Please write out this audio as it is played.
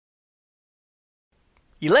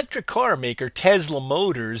Electric car maker Tesla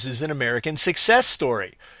Motors is an American success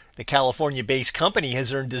story. The California-based company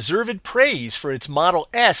has earned deserved praise for its Model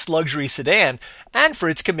S luxury sedan and for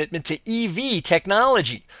its commitment to EV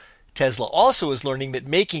technology. Tesla also is learning that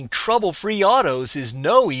making trouble-free autos is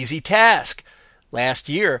no easy task. Last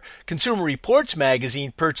year, Consumer Reports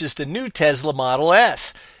magazine purchased a new Tesla Model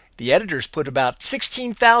S. The editors put about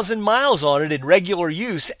 16,000 miles on it in regular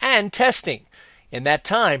use and testing. In that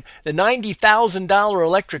time, the $90,000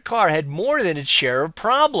 electric car had more than its share of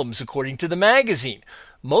problems, according to the magazine.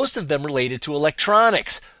 Most of them related to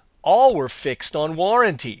electronics. All were fixed on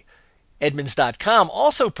warranty. Edmunds.com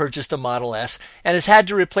also purchased a Model S and has had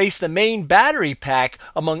to replace the main battery pack,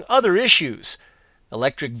 among other issues.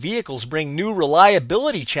 Electric vehicles bring new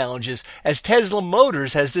reliability challenges, as Tesla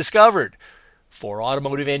Motors has discovered. For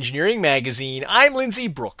Automotive Engineering magazine, I'm Lindsay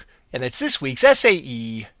Brooke, and it's this week's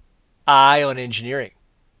SAE Eye on Engineering.